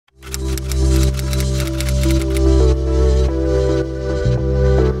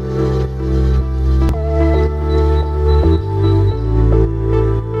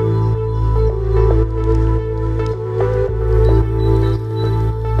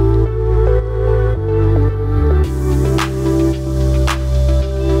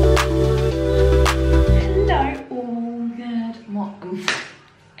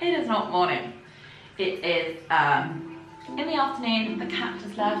morning. The cat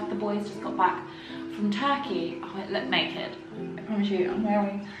just left. The boys just got back from Turkey. Oh, it looked naked. I promise you, I'm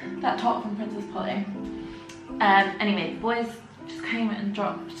wearing that top from Princess Polly. Anyway, the boys just came and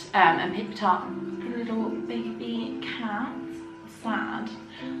dropped and picked up the little baby cat. Sad.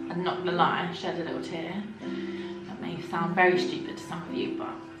 I'm not gonna lie, I shed a little tear. That may sound very stupid to some of you, but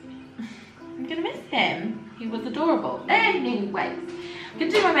I'm gonna miss him. He was adorable. Anyways, I'm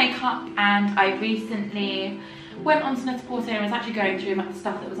gonna do my makeup, and I recently went on to Net-a-Porter and was actually going through the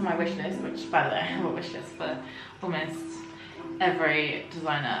stuff that was on my wish list, which, by the way, I have a wish list for almost every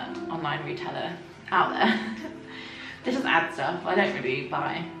designer online retailer out there. They just add stuff. I don't really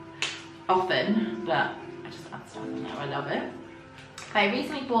buy often, but I just add stuff in there. I love it. I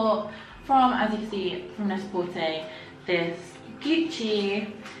recently bought from, as you can see, from Net-a-Porter, this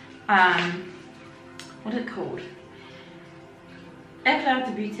Gucci, what is it called? Eclat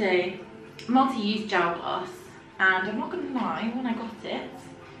de Beauty multi-use gel gloss, and I'm not gonna lie, when I got it,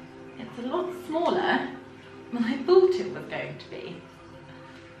 it's a lot smaller than I thought it was going to be.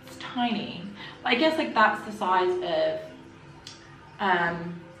 It's tiny, but I guess like that's the size of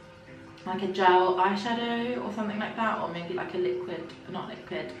like a gel eyeshadow or something like that, or maybe like a liquid, not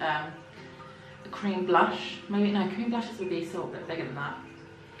liquid, a cream blush. Maybe, no, cream blushes would be sort of a bit bigger than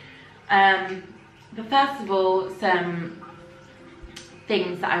that. But first of all, some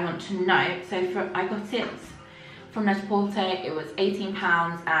things that I want to note. So I got it from Net-a-Porter. It was £18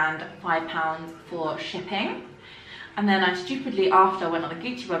 and £5 for shipping. And then I stupidly after went on the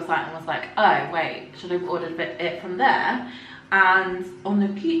Gucci website and was like, oh wait, should I have ordered it from there? And on the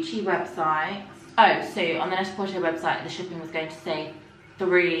Gucci website, oh, so on the Net-a-Porter website, the shipping was going to say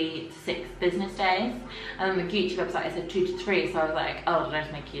 3 to 6 business days. And on the Gucci website, it said 2 to 3. So I was like, oh, did I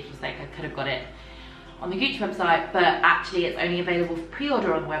just make a huge mistake? I could have got it on the Gucci website, but actually it's only available for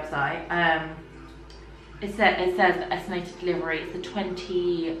pre-order on the website. It says the estimated delivery is the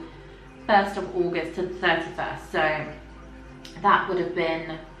 21st of August to the 31st. So that would have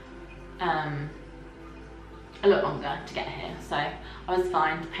been a lot longer to get here, so I was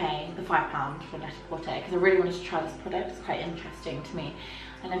fine to pay the £5 for Net-a-Porter because I really wanted to try this product. It's quite interesting to me,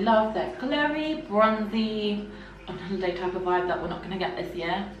 and I love the glowy, bronzy, on holiday type of vibe that we're not going to get this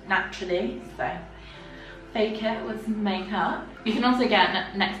year naturally. So fake it with some makeup. You can also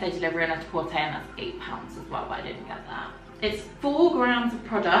get next day delivery on Net-a-Porter, and that's £8 as well, but I didn't get that. It's 4 grams of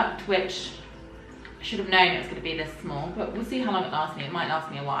product, which I should have known it was going to be this small, but we'll see how long it lasts me. It might last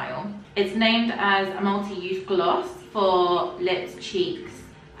me a while. It's named as a multi-use gloss for lips, cheeks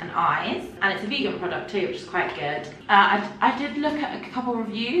and eyes, and it's a vegan product too, which is quite good. I did look at a couple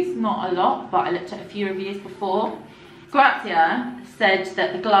reviews, not a lot, but I looked at a few reviews before. Grazia said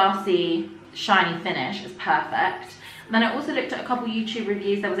that the glassy, shiny finish is perfect. And then I also looked at a couple YouTube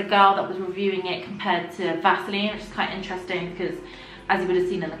reviews. There was a girl that was reviewing it compared to Vaseline, which is quite interesting because, as you would have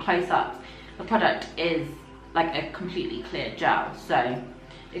seen in the close-ups, the product is like a completely clear gel, so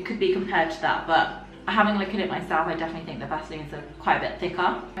it could be compared to that, but having looked at it myself, I definitely think the Vaseline's are quite a bit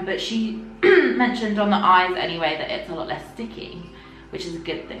thicker. But she mentioned on the eyes anyway that it's a lot less sticky, which is a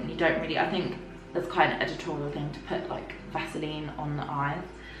good thing. You don't really, I think that's quite an editorial thing to put like Vaseline on the eyes.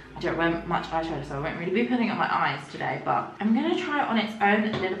 I don't wear much eyeshadow, so I won't really be putting it on my eyes today, but I'm going to try it on its own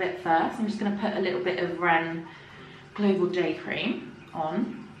a little bit first. I'm just going to put a little bit of Ren Global Day Cream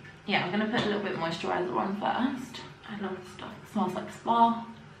on. Yeah, I'm going to put a little bit of moisturiser on first. I love this stuff. It smells like spa.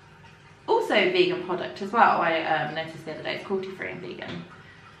 Also vegan product as well. I noticed the other day it's cruelty-free and vegan,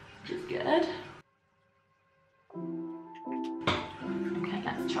 which is good. Okay,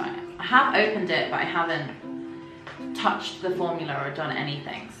 let's try it. I have opened it, but I haven't touched the formula or done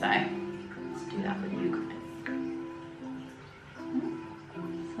anything, so let's do that with you guys.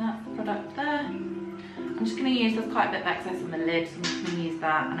 So that's the product there. I'm just going to use, there's quite a bit of excess on the lid, so I'm just going to use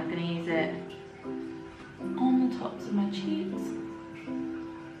that, and I'm going to use it on the tops of my cheeks.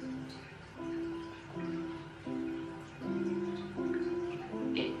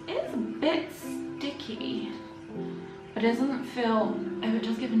 It is a bit sticky, but it doesn't feel, oh, it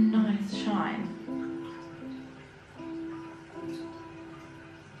does give a nice shine.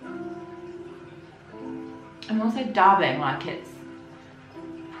 I'm also dabbing like it's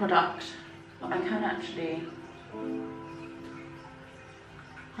product, but I can actually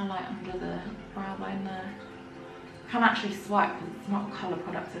highlight under the brow bone there. I can actually swipe because it's not a colour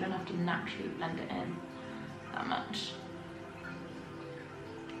product, so I don't have to naturally blend it in that much.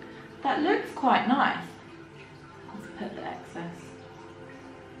 That looks quite nice. Let's put the excess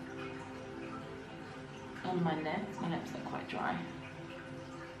on my lips. My lips are quite dry.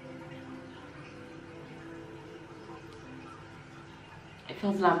 It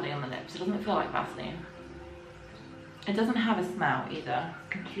feels lovely on the lips. It doesn't feel like Vaseline. It doesn't have a smell either.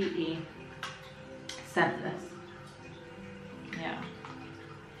 It's completely scentless. Yeah.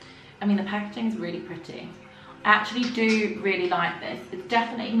 I mean, the packaging is really pretty. I actually do really like this. It's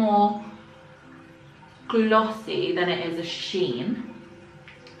definitely more glossy than it is a sheen.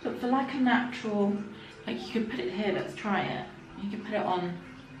 But for like a natural, like you could put it here, let's try it. You can put it on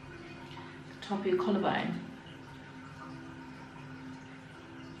the top of your collarbone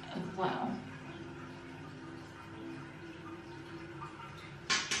as well.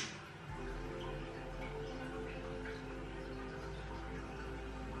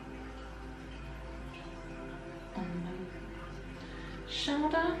 On the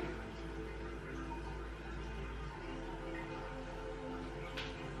shoulder.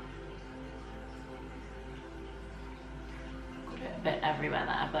 A bit everywhere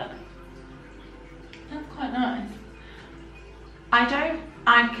there, but that's quite nice.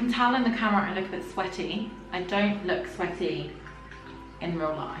 I can tell in the camera I look a bit sweaty. I don't look sweaty in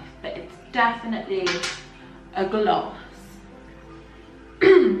real life, but it's definitely a gloss.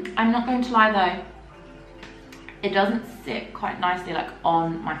 I'm not going to lie though, it doesn't sit quite nicely like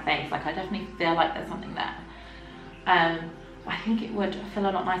on my face. Like I definitely feel like there's something there. I think it would feel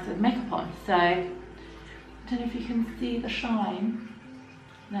a lot nicer with makeup on. So I don't know if you can see the shine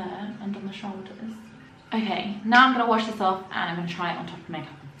there and on the shoulders. Okay, now I'm going to wash this off and I'm going to try it on top of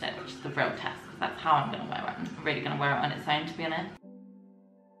makeup instead, which is the real test, because that's how I'm going to wear it. I'm really going to wear it on its own, to be honest.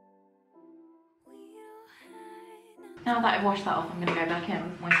 Now that I've washed that off, I'm going to go back in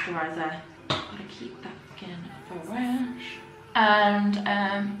with moisturiser. Gotta keep that skin fresh. And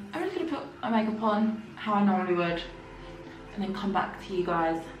I'm just going to put my makeup on how I normally would, and then come back to you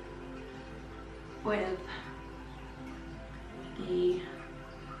guys with the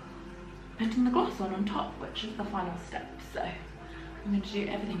putting the gloss on top, which is the final step. So I'm going to do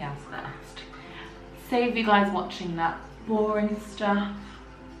everything else first. Save you guys watching that boring stuff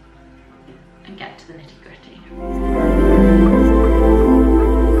and get to the nitty-gritty.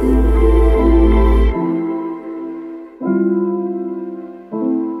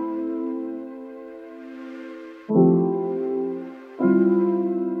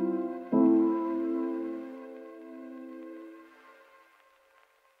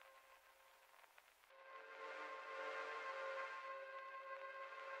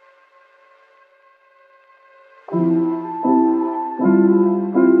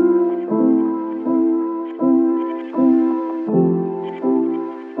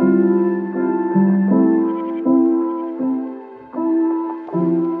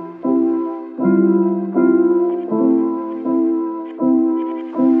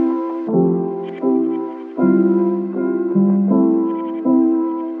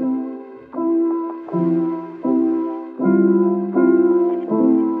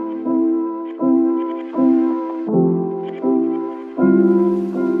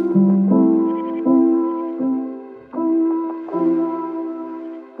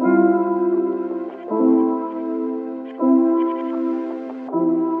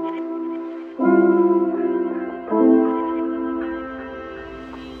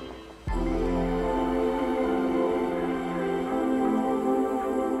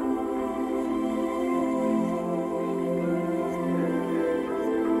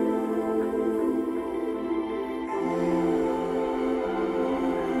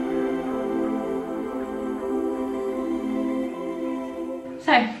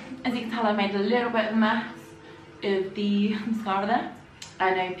 So, as you can tell, I made a little bit of a mess of the mascara there.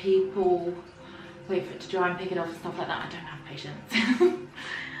 I know people wait for it to dry and pick it off and stuff like that. I don't have patience.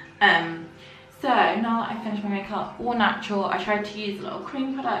 So now that I've finished my makeup, all natural, I tried to use a little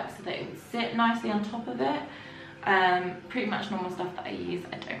cream product so that it would sit nicely on top of it. Pretty much normal stuff that I use.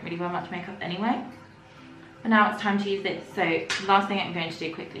 I don't really wear much makeup anyway. But now it's time to use this. So the last thing I'm going to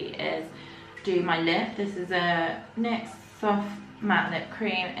do quickly is do my lip. This is a NYX Soft Matte Lip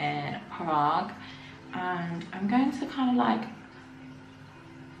Cream in Prague. And I'm going to kind of like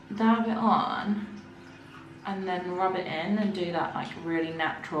dab it on and then rub it in and do that like really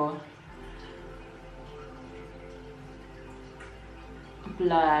natural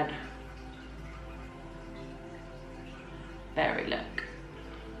blurred berry look,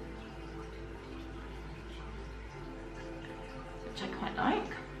 which I quite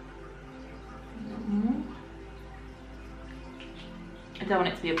like. I don't want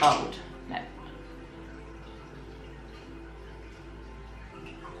it to be a bold lip.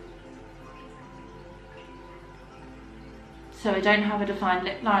 So I don't have a defined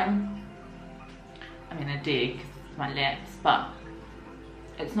lip line. I mean, I do because it's my lips, but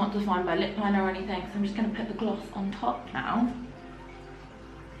it's not defined by lip line or anything. So I'm just going to put the gloss on top now.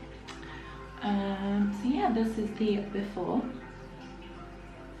 So yeah, this is the before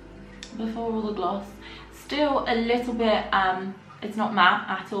all the gloss. Still a little bit, it's not matte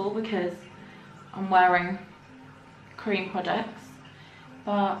at all because I'm wearing cream products,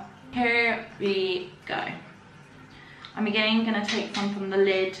 but here we go. I'm again going to take some from the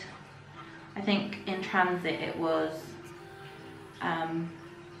lid. I think in transit it was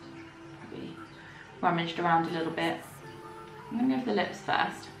probably rummaged around a little bit. I'm going to go for the lips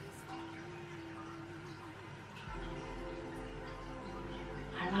first.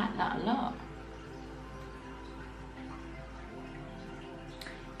 I like that a lot.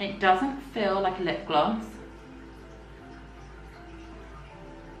 It doesn't feel like a lip gloss.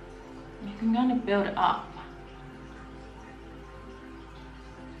 You can kind of build it up.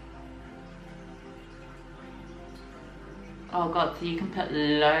 Oh god, so you can put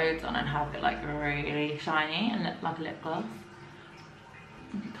loads on and have it like really shiny and look like a lip gloss.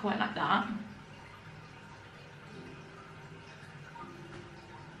 Quite like that.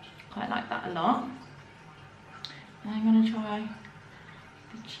 Quite like that a lot. And I'm going to try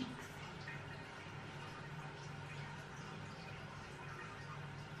the cheeks.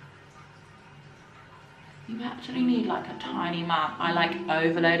 You actually need like a tiny amount. I like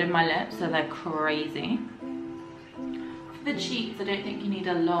overloaded my lips so they're crazy. For the cheeks, I don't think you need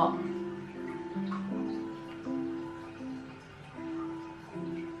a lot.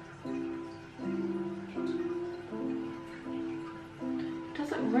 It does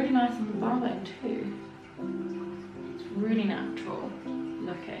look really nice on the brow bone too. It's really natural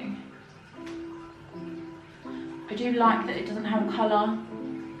looking. I do like that it doesn't have a colour.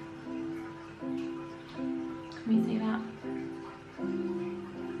 Can you see that?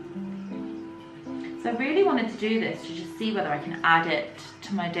 So I really wanted to do this to just see whether I can add it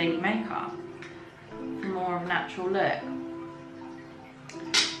to my daily makeup for more of a natural look.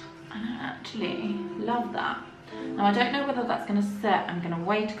 And I actually love that. Now I don't know whether that's going to set. I'm going to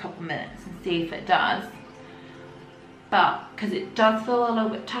wait a couple minutes and see if it does. But because it does feel a little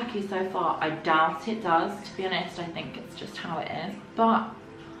bit tacky so far, I doubt it does. To be honest, I think it's just how it is. But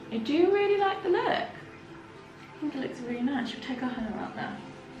I do really like the look. I think it looks really nice. Should we take our hair out there?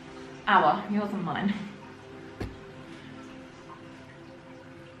 Our, yours and mine.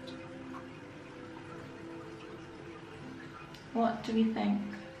 What do we think?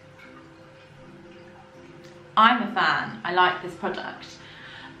 I'm a fan. I like this product.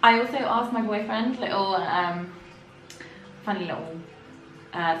 I also asked my boyfriend, little funny little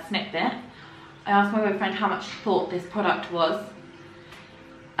snippet. I asked my boyfriend how much he thought this product was,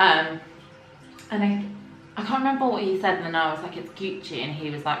 and I can't remember what he said, and then I was like, it's Gucci, and he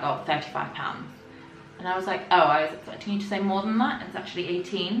was like, oh, £35. And I was like, oh, I was expecting you to say more than that. It's actually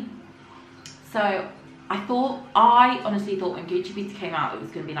 18. So I honestly thought when Gucci Beauty came out, it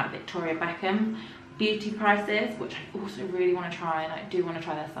was going to be like Victoria Beckham Beauty prices, which I also really want to try, and I do want to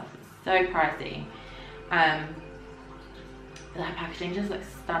try their stuff. It's so pricey. Their packaging just looks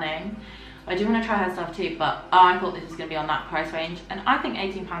stunning. I do want to try her stuff too, but I thought this was going to be on that price range, and I think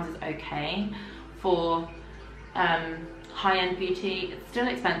 £18 is okay for high-end beauty. It's still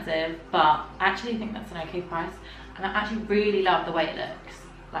expensive, but I actually think that's an okay price, and I actually really love the way it looks.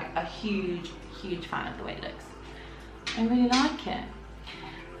 Like a huge fan of the way it looks. I really like it.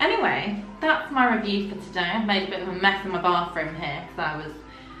 Anyway, that's my review for today. I've made a bit of a mess in my bathroom here because I was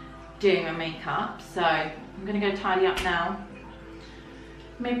doing my makeup, so I'm gonna go tidy up now.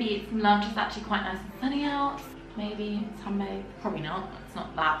 Maybe eat some lunch. It's actually quite nice and sunny out. Maybe sunbathe. Probably not. It's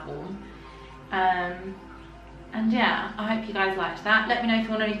not that warm. And yeah, I hope you guys liked that. Let me know if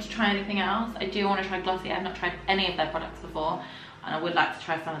you want me to try anything else. I do want to try Glossier. I've not tried any of their products before, and I would like to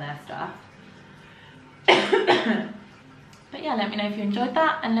try some of their stuff. But yeah, let me know if you enjoyed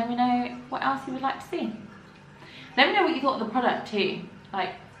that, and let me know what else you would like to see. Let me know what you thought of the product too.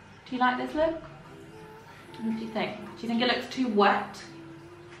 Like, do you like this look? What do you think? Do you think it looks too wet?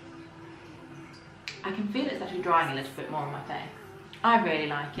 I can feel it's actually drying a little bit more on my face. I really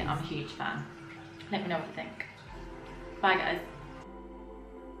like it. I'm a huge fan. Let me know what you think. Bye guys.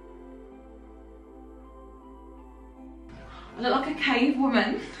 I look like a cave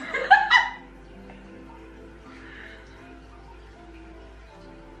woman.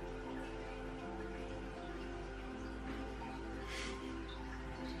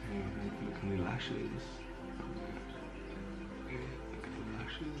 Look at the lashes. Look at the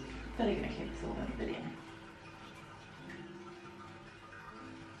lashes. I feel like I'm gonna keep this all in the video.